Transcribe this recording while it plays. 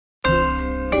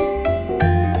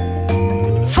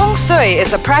Shui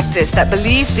is a practice that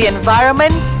believes the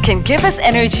environment can give us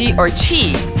energy or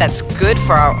qi that's good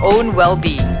for our own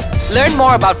well-being. Learn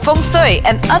more about Feng Shui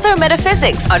and other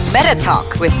metaphysics on Meta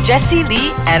Talk with Jessie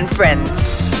Lee and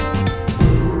friends.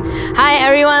 Hi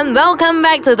everyone, welcome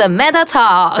back to the Meta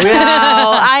Talk.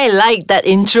 Wow, I like that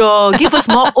intro. Give us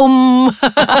more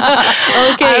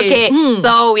Okay,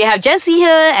 so we have Jessie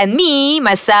here and me,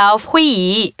 myself, Hui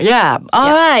Yi. Yeah,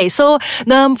 alright. So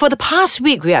for the past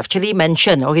week, we actually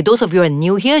mentioned, those of you who are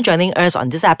new here joining us on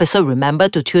this episode, remember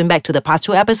to tune back to the past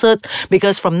two episodes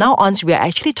because from now on, we are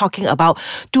actually talking about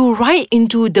to ride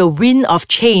into the wind of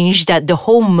change that the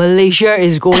whole Malaysia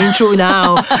is going through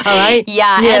now. Alright?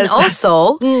 Yeah, and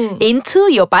also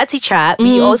into your party chart,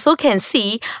 we also can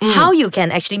see how you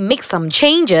can actually make some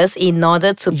changes in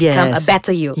order to become a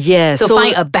better you. Yes. To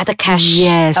find a better cash,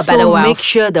 yes. a better wealth. Make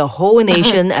sure the whole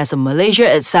nation, as a Malaysia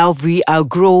itself, we are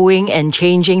growing and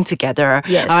changing together.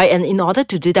 Yes. All right. And in order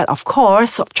to do that, of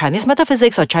course, Chinese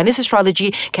metaphysics or Chinese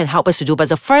astrology can help us to do. But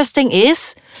the first thing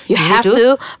is you have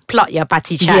to plot your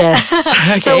party chart. Yes.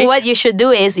 Okay. So what you should do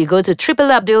is you go to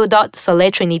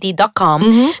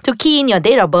www.solartrinity.com to key in your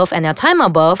date of birth and your time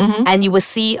of birth, and you will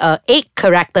see 8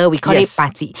 character. We call it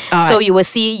party. So you will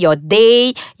see your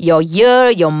day, your year,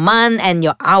 your month, and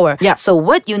your hour. Yeah. So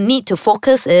what you need to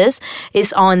focus is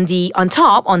on the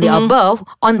above,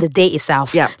 on the day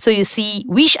itself. Yeah. So you see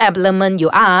which element you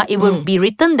are. It will be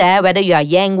written there whether you are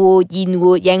yang wood, yin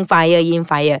wood, yang fire, yin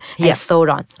fire, and so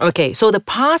on. Okay, so the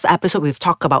past episode we've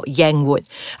talked about yang wood.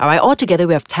 All right, altogether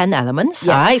we have 10 elements.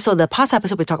 Yes. All right, so the past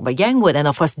episode we talked about yang wood, and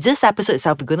of course this episode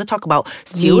itself we're going to talk about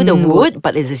still the wood,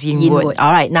 but it is yin wood.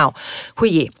 All right, now Hui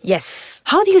Yi. Yes.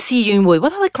 How do you see yin wood?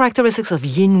 What are the characteristics of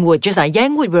yin wood? Just like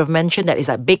yang wood, we've mentioned that it's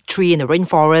like big tree in the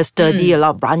rainforest, sturdy, a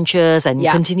lot of branches and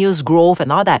continuous growth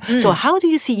and all that. So how do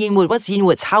you see yin wood? What's yin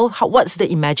wood? What's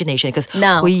the imagination? Because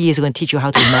Hui Yi is going to teach you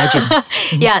how to imagine.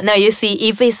 Now you see,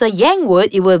 if it's a yang wood,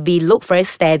 it will be look very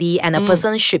steady and a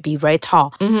person should be very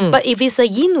tall. But if it's a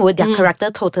yin wood, their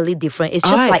character totally different. It's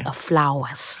just like a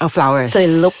flowers. A flowers. So it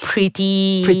look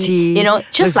pretty. Pretty.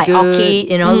 Just like good.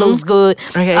 orchid, looks good.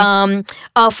 Okay.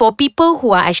 For people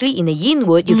who are actually in the yin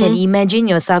wood, you can imagine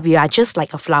yourself, you are just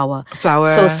like a flower.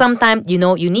 Flower. So sometimes,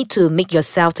 you need to make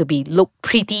yourself to look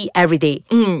pretty every day.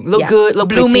 Look good, look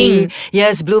blooming. Pretty.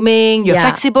 Yes, blooming. You're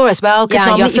flexible as well. Because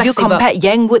normally if you compare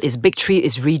yang wood, is big tree,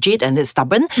 is rigid and it's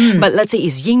stubborn. But let's say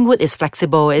is yin wood is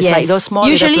flexible. It's like those small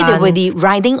usually little they will be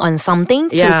riding on something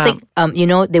to take,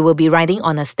 they will be riding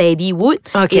on a steady wood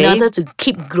in order to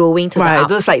keep growing to the up.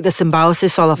 Those like the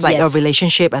symbiosis sort of like a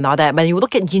relationship and all that. When you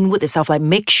look at yin wood itself, like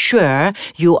make sure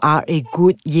you are a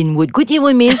good yin wood. Good yin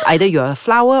wood means either you're a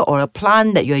flower or a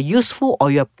plant that you're useful or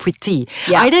you're pretty.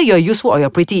 Either you're useful or you're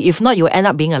pretty. If not, you'll end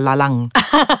up being a lalang.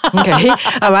 Okay.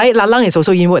 All right. Lalang is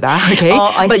also yin wood. Okay.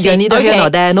 But you're neither here nor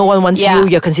there. No one wants you.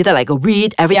 You're considered like a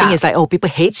weed. Everything is like, people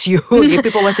hate you.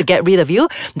 People want to get rid of you.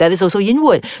 That is also yin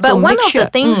wood. But so one of the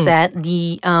things that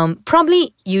the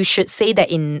probably you should say that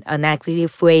in a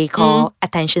negative way called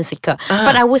attention seeker.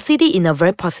 But I would see it in a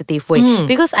very positive way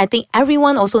because I think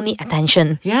everyone also need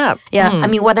attention. Yeah. I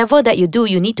mean, whatever that you do,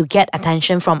 you need to get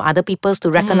attention from other people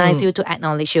to recognize you, to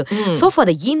acknowledge you. So for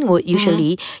the yin wood,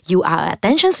 usually you are an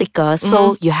attention seeker,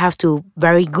 so you have to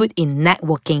very good in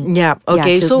networking. Yeah.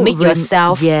 Okay. To so make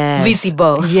yourself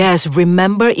visible. Yes.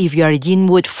 Remember, if you are yin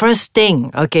wood, first thing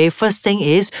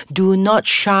is do not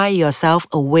shy yourself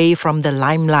away from the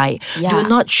limelight. Do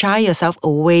not shy yourself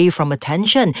away from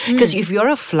attention. Because if you're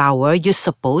a flower, you're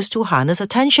supposed to harness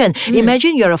attention.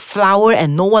 Imagine you're a flower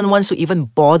and no one wants to even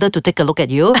bother to take a look at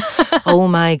you. Oh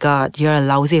my God, you're a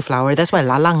lousy flower. That's why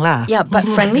lalang lah. Yeah, but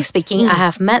frankly speaking, I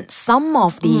have met some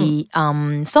of the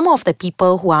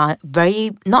people who are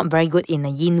not very good in the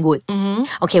yin wood.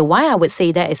 Okay, why I would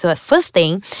say that is first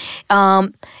thing,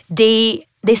 they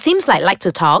seems like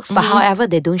to talk, but however,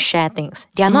 they don't share things.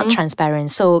 They are not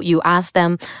transparent. So you ask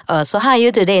them, so how are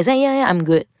you today? They say, yeah, I'm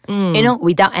good.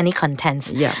 Without any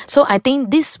contents. Yeah. So I think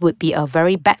this would be a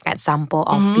very bad example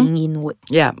of being yin wood.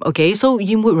 Yeah. Okay. So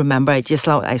yin wood, remember, just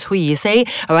like as Hui Yi say,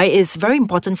 all right, it's very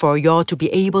important for you all to be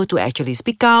able to actually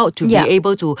speak out, to be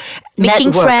able to making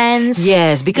network. Friends.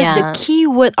 Yes, because the key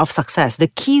word of success, the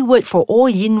key word for all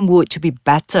yin wood to be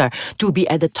better, to be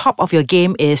at the top of your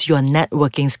game is your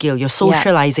networking skill, your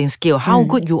socializing skill, how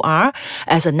good you are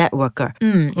as a networker.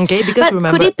 Okay, because but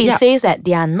remember, could it be said that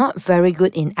they are not very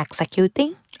good in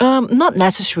executing? Not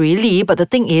necessarily, but the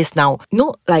thing is now,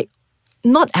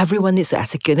 not everyone needs to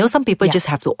execute. Some people Yeah. just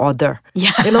have to order.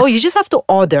 Yeah. You just have to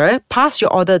order, pass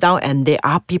your order down, and there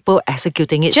are people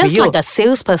executing it for Just you. like a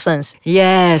salespersons.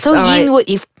 Yes. So all right. Yinwood,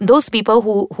 if those people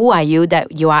who are you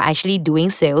that you are actually doing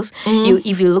sales,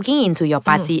 if you're looking into your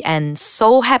party and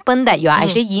so happen that you are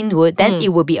actually Yinwood, then it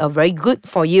will be a very good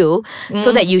for you.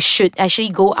 So that you should actually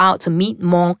go out to meet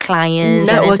more clients,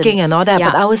 networking and all that.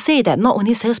 Yeah. But I would say that not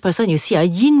only salesperson, you see,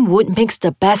 Yinwood makes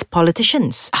the best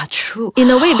politicians. True. In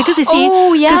a way, because you see,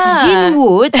 Oh, yeah.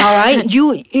 Yinwood, all right,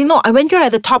 you know, when you're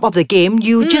at the top of the game,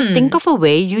 you just think of a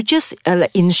way, you just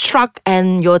instruct,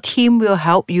 and your team will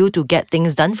help you to get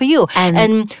things done for you.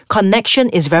 And connection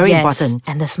is very important.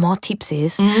 And the small tips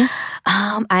is,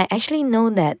 I actually know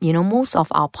that most of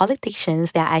our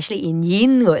politicians, they are actually in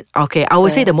Yinwood. Okay, I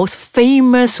would say the most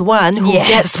famous one who Yes.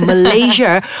 gets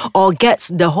Malaysia or gets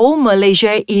the whole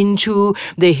Malaysia into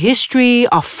the history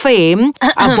of fame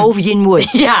are both Yinwood.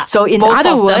 Yeah, So in both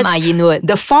other of them words, are Yinwood.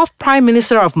 the 4th Prime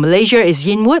Minister of Malaysia is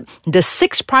Yinwood. The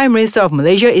 6th Prime Minister of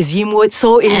Malaysia is Yinwood.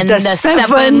 So is And the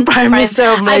 7th Prime Minister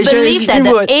of Malaysia I believe is that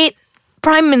Yinwood. the 8th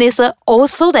Prime Minister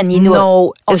also then Yinwood.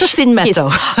 No, it's a sin he's- matter.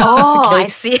 Oh, Okay. I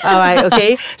see. All right,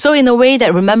 okay. So in a way that,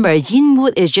 remember,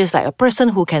 Yinwood is just like a person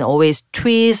who can always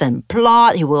twist and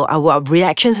plot. Our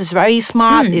reactions is very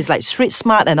smart. It's like street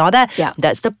smart and all that. Yeah.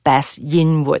 That's the best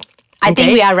Yinwood. I think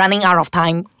Okay? we are running out of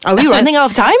time. Are we running out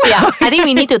of time? Yeah, I think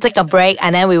we need to take a break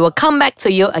and then we will come back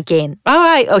to you again. All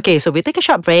right, okay. So we take a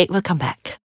short break. We'll come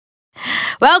back.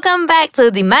 Welcome back to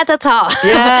the Meta Talk.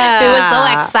 Yeah. We were so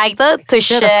excited to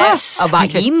share course. about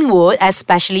Okay. Yinwood,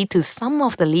 especially to some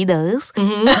of the leaders.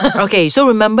 Okay, so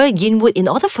remember, Yinwood, in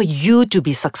order for you to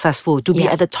be successful, to be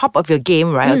Yeah. at the top of your game,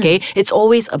 right? Okay, it's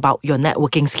always about your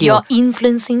networking skill. Your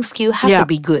influencing skill have to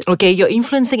be good. Okay, your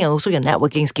influencing and also your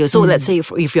networking skills. So let's say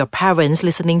if you're parents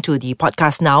listening to the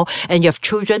podcast now and you have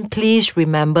children, please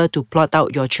remember to plot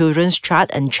out your children's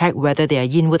chart and check whether they are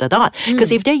Yinwood or not.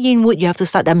 Because if they're Yinwood, you have to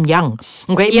start them young.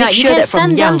 Okay, Yeah, make you sure can that from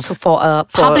send young them for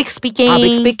public speaking.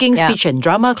 Yeah. speech and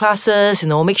drama classes.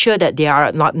 Make sure that they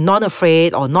are not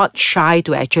afraid or not shy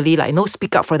to actually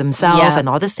speak up for themselves Yeah. and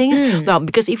all these things. Now,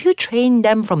 because if you train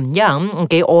them from young,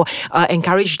 okay, or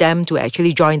encourage them to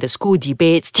actually join the school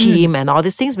debates team and all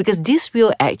these things, because this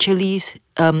will actually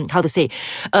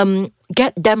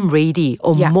get them ready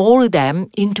or Yeah. mold them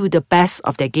into the best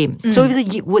of their game. So if the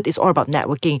Yinwood is all about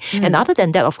networking. And other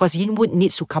than that, of course, Yinwood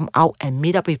needs to come out and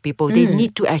meet up with people. They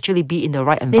need to actually be in the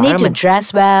right They environment. need to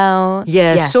dress well.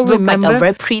 Yes, so look remember, like a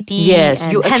very pretty. Yes,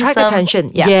 and you attract handsome. attention.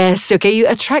 Yeah. Yes, okay, you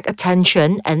attract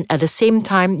attention, and at the same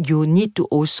time, you need to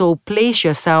also place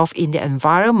yourself in the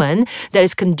environment that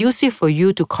is conducive for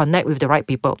you to connect with the right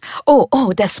people. Oh,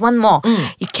 there's one more.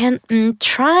 You can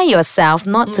try yourself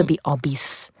not to be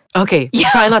obese. Okay,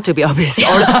 try not to be obese,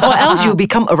 or else you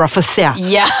become a rafflesia.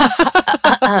 Yeah.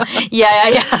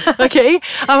 yeah. Okay,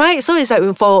 all right. So it's like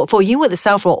for Yinwood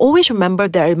itself, always remember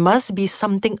there must be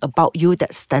something about you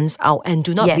that stands out, and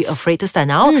do not be Yes. afraid to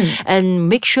stand out, and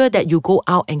make sure that you go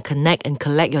out and connect and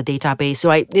collect your database.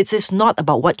 Right? It is not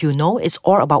about what you know; it's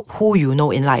all about who you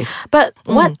know in life. But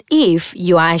what if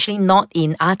you are actually not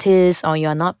in artists, or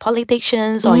you're not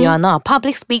politicians, or you're not a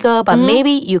public speaker, but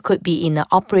maybe you could be in an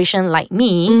operation like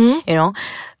me,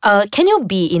 can you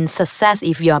be in success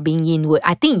if you are being Yinwood?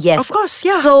 I think yes. Of course,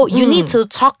 yeah. So you need to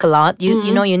talk a lot. You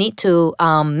need to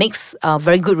mix a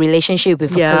very good relationship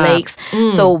with your Yeah. colleagues.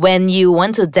 So when you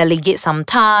want to delegate some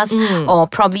tasks, or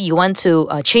probably you want to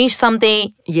change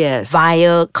something Yes.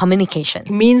 via communication.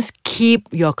 Means keep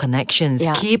your connections,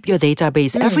 Yeah. keep your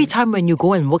database. Every time when you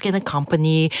go and work in a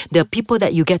company, the people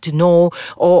that you get to know,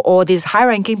 or these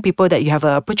high-ranking people that you have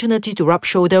an opportunity to rub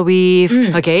shoulder with,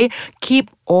 okay, keep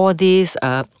all these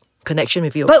connection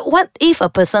with you. But what if a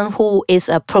person who is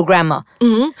a programmer?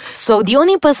 So the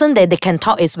only person that they can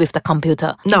talk is with the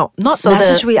computer. No, not So the-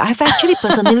 necessarily. I've actually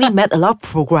personally met a lot of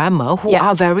programmer who Yeah.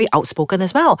 are very outspoken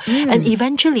as well. And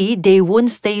eventually, they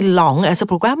won't stay long as a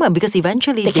programmer, because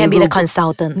eventually They can be will the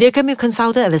consultant. They can be a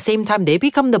consultant. At the same time, they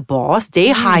become the boss. They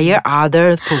hire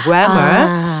other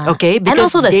programmer. Okay, because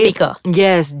also the they- speaker.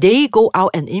 Yes, they go out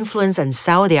and influence and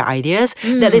sell their ideas.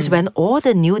 That is when all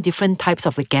the new different types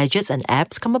of gadgets and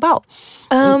apps come about.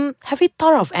 Have you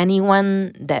thought of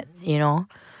anyone that,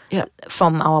 Yeah.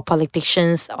 from our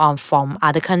politicians or from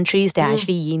other countries that are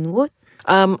actually Yinwood?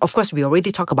 Of course, we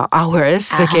already talk about ours.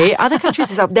 Okay, other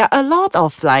countries is up. There are a lot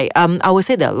of I would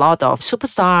say there are a lot of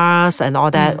superstars and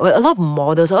all that. A lot of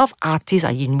models, a lot of artists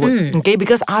are Yinwood. Okay,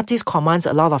 because artists commands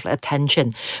a lot of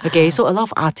attention. Okay, so a lot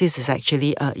of artists is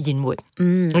actually Yinwood.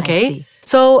 I Okay. see.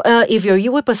 So if you're a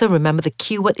Yin Wood person, remember the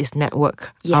keyword is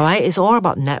network. Yes. All right, it's all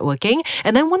about networking.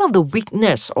 And then one of the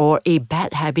weakness or a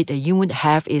bad habit that you would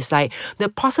have is like the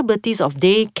possibilities of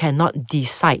they cannot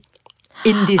decide.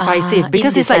 Indecisive,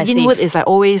 because it's like Yin Wood is like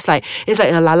always like, it's like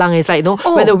a lalang. It's like,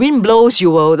 when the wind blows,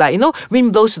 you will like,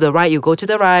 wind blows to the right, you go to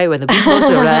the right. When the wind blows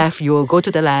to the left, you will go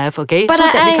to the left. Okay, but so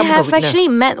that I becomes have a weakness. actually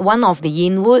met one of the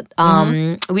Yin Wood,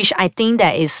 which I think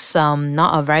that is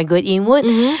not a very good Yin Wood.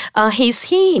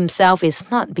 He himself is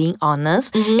not being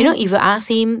honest. If you ask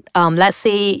him, let's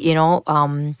say,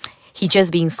 he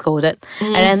just being scolded.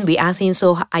 And then we asked him,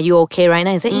 so are you okay right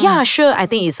now? He said, yeah, sure. I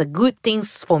think it's a good thing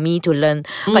for me to learn.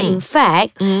 But in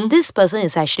fact, this person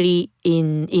is actually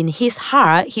in his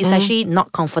heart, he's actually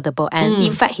not comfortable. And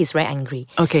in fact, he's very angry.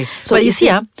 Okay. So but you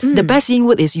see, the best Yin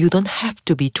Wood is you don't have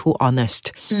to be too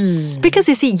honest. Because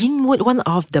you see, Yin Wood, one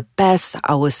of the best,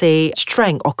 I would say,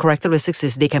 strength or characteristics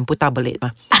is they can put up a lid.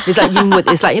 It's like Yin Wood.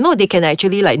 It's like, they can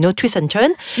actually like, twist and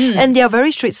turn. And they are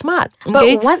very street smart.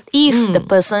 Okay? But what if the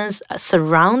person's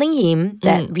surrounding him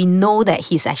that we know that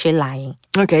he's actually lying?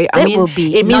 Okay,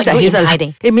 it means that he's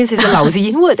hiding. It means he's a lousy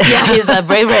Yin Wood. Yeah, he's a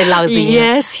very, very lousy.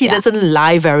 Yes, he doesn't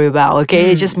lie very well.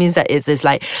 Okay, it just means that it's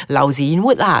like lousy Yin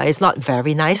Wood lah. It's not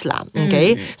very nice lah.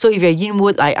 Okay, so if you're Yin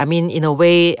Wood, like in a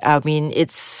way,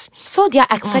 it's so their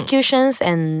executions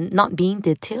and not being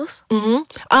details.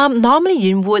 Normally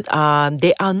Yin Wood,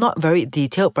 they are not very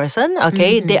detailed person.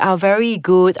 Okay, they are very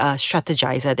good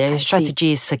strategizer. They're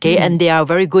strategists. Okay, and they are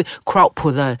very good crowd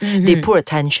puller. They pull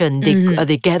attention.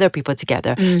 They gather people together.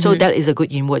 So that is a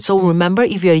good Yin Wood. So remember,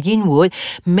 if you're a Yin Wood,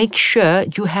 make sure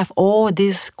you have all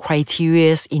these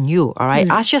criteria in you. All right.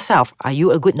 Ask yourself, are you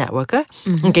a good networker?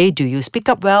 Okay. Do you speak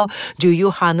up well? Do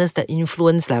you harness the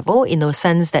influence level in the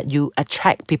sense that you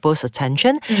attract people's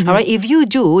attention? All right. If you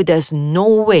do, there's no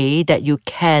way that you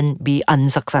can be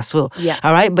unsuccessful. Yeah.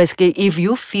 All right. Basically, if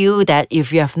you feel that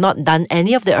if you have not done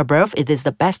any of the above, it is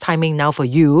the best timing now for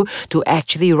you to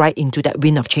actually ride into that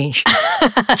wind of change.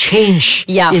 Change.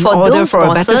 Yeah. In for order those for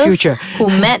a better future. who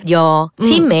met your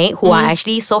teammate who are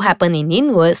actually so happen in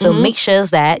Yin Wood, so make sure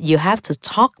that you have to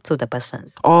talk to the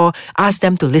person. Or ask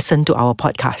them to listen to our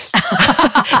podcast.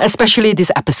 Especially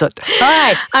this episode. All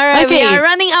right. Okay. We are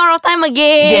running out of time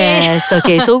again. Yes,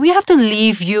 okay. So we have to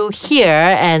leave you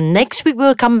here, and next week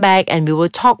we'll come back and we will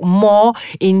talk more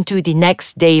into the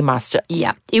next day, Master.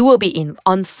 Yeah. It will be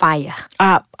on fire.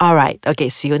 All right. Okay,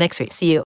 see you next week. See you.